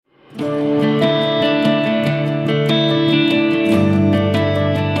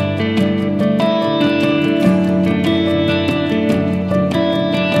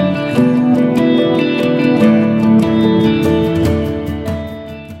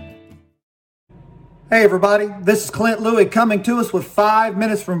Hey everybody, this is Clint Louie coming to us with 5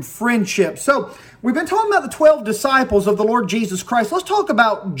 minutes from friendship. So we've been talking about the 12 disciples of the Lord Jesus Christ. Let's talk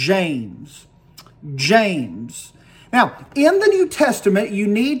about James. James. Now, in the New Testament, you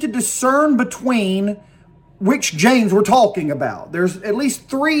need to discern between which James we're talking about. There's at least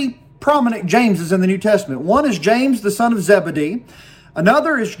 3 prominent Jameses in the New Testament. One is James, the son of Zebedee.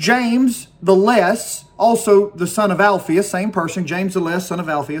 Another is James the Less, also the son of Alphaeus, same person, James the Less, son of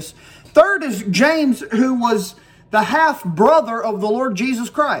Alphaeus. Third is James, who was the half-brother of the Lord Jesus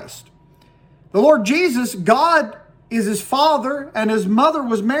Christ. The Lord Jesus, God is his father, and his mother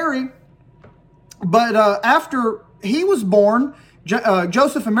was Mary. But after he was born,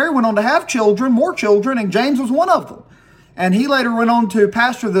 Joseph and Mary went on to have children, more children, and James was one of them. And he later went on to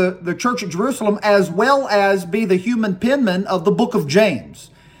pastor the church at Jerusalem, as well as be the human penman of the book of James.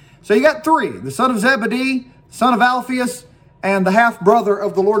 So you got 3, the son of Zebedee, son of Alphaeus, and the half-brother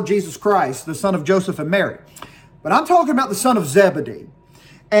of the Lord Jesus Christ, the son of Joseph and Mary. But I'm talking about the son of Zebedee.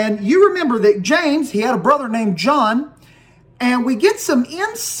 And you remember that James, he had a brother named John, and we get some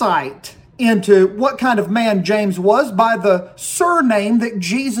insight into what kind of man James was by the surname that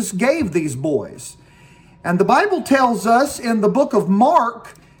Jesus gave these boys. And the Bible tells us in the book of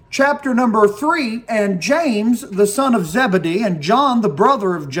Mark, chapter number 3, and James, the son of Zebedee, and John, the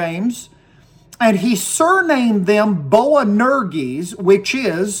brother of James, and he surnamed them Boanerges, which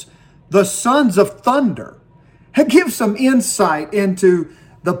is the sons of thunder. It gives some insight into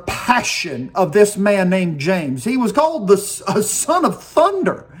the passion of this man named James. He was called the son of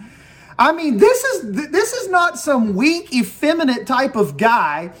thunder. I mean, this is not some weak, effeminate type of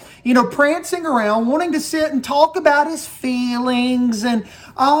guy, prancing around, wanting to sit and talk about his feelings and,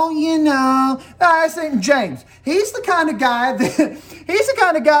 I think James, he's the kind of guy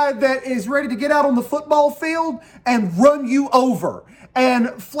that is ready to get out on the football field and run you over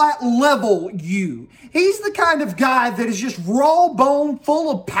and flat level you. He's the kind of guy that is just raw bone, full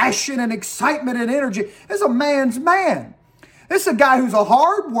of passion and excitement and energy. He's a man's man. This is a guy who's a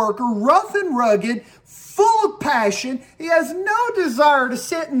hard worker, rough and rugged, full of passion. He has no desire to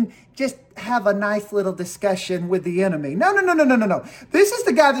sit and just have a nice little discussion with the enemy. No. This is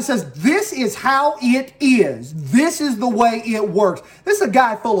the guy that says, this is how it is. This is the way it works. This is a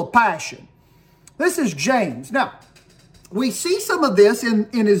guy full of passion. This is James. Now, we see some of this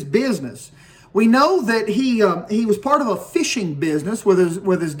in his business. We know that he was part of a fishing business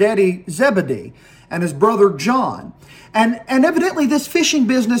with his daddy Zebedee and his brother John. And evidently this fishing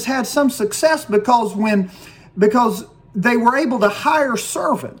business had some success because they were able to hire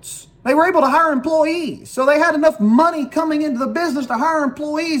servants. They were able to hire employees. So they had enough money coming into the business to hire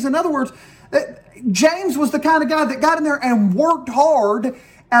employees. In other words, James was the kind of guy that got in there and worked hard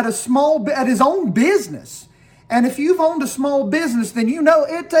at his own business. And if you've owned a small business, then you know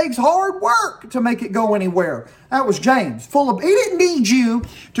it takes hard work to make it go anywhere. That was James. He didn't need you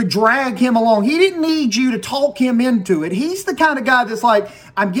to drag him along. He didn't need you to talk him into it. He's the kind of guy that's like,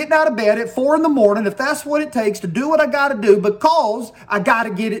 I'm getting out of bed at 4 a.m, if that's what it takes to do what I got to do, because I got to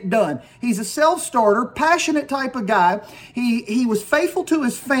get it done. He's a self-starter, passionate type of guy. He was faithful to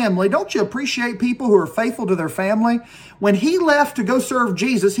his family. Don't you appreciate people who are faithful to their family? When he left to go serve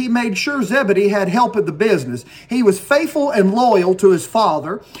Jesus, he made sure Zebedee had help at the business. He was faithful and loyal to his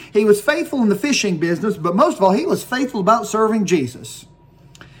father. He was faithful in the fishing business, but most of all, he was faithful about serving Jesus.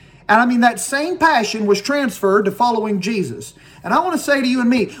 And I mean, that same passion was transferred to following Jesus. And I want to say to you and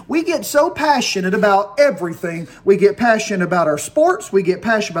me, we get so passionate about everything. We get passionate about our sports. We get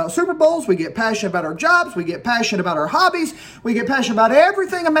passionate about Super Bowls. We get passionate about our jobs. We get passionate about our hobbies. We get passionate about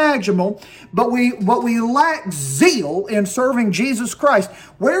everything imaginable. But we lack zeal in serving Jesus Christ.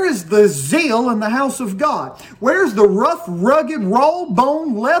 Where is the zeal in the house of God? Where's the rough, rugged,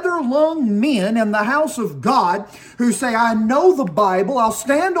 raw-boned, leather-lunged men in the house of God who say, I know the Bible. I'll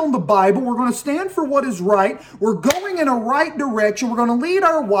stand on the Bible. We're going to stand for what is right. We're going in a right direction. We're going to lead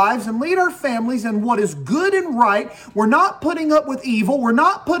our wives and lead our families in what is good and right. We're not putting up with evil. We're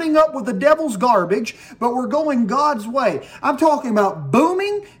not putting up with the devil's garbage, but we're going God's way. I'm talking about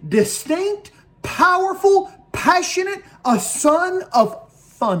booming, distinct, powerful, passionate, a son of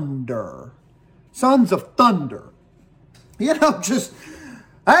thunder. Sons of thunder.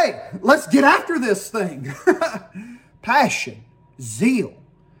 Hey, let's get after this thing. Passion, zeal.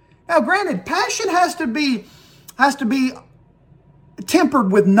 Now, granted, passion has to be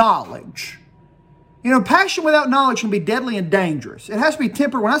tempered with knowledge. Passion without knowledge can be deadly and dangerous. It has to be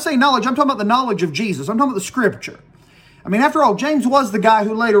tempered. When I say knowledge, I'm talking about the knowledge of Jesus. I'm talking about the Scripture. I mean, after all, James was the guy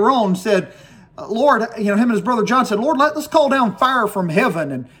who later on said, Lord, him and his brother John said, Lord, let's call down fire from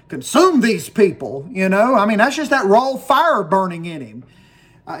heaven and consume these people. I mean, that's just that raw fire burning in him.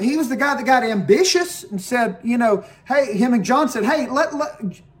 He was the guy that got ambitious and said, hey, him and John said, hey,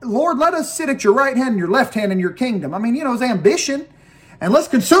 Lord, let us sit at your right hand and your left hand in your kingdom. I mean, his ambition. And let's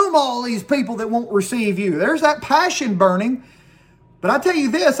consume all these people that won't receive you. There's that passion burning. But I tell you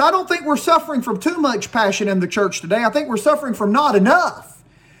this, I don't think we're suffering from too much passion in the church today. I think we're suffering from not enough.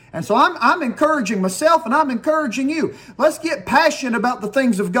 And so I'm encouraging myself and I'm encouraging you. Let's get passionate about the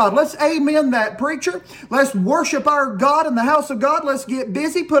things of God. Let's amen that, preacher. Let's worship our God in the house of God. Let's get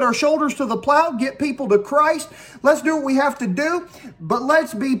busy, put our shoulders to the plow, get people to Christ. Let's do what we have to do, but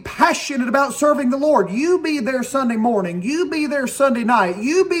let's be passionate about serving the Lord. You be there Sunday morning. You be there Sunday night.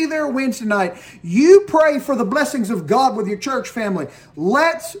 You be there Wednesday night. You pray for the blessings of God with your church family.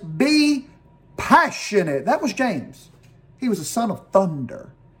 Let's be passionate. That was James. He was a son of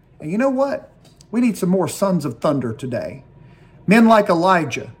thunder. And you know what? We need some more sons of thunder today. Men like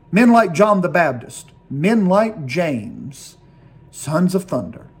Elijah, men like John the Baptist, men like James, sons of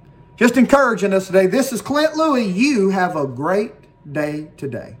thunder. Just encouraging us today. This is Clint Louie. You have a great day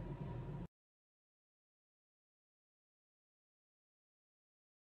today.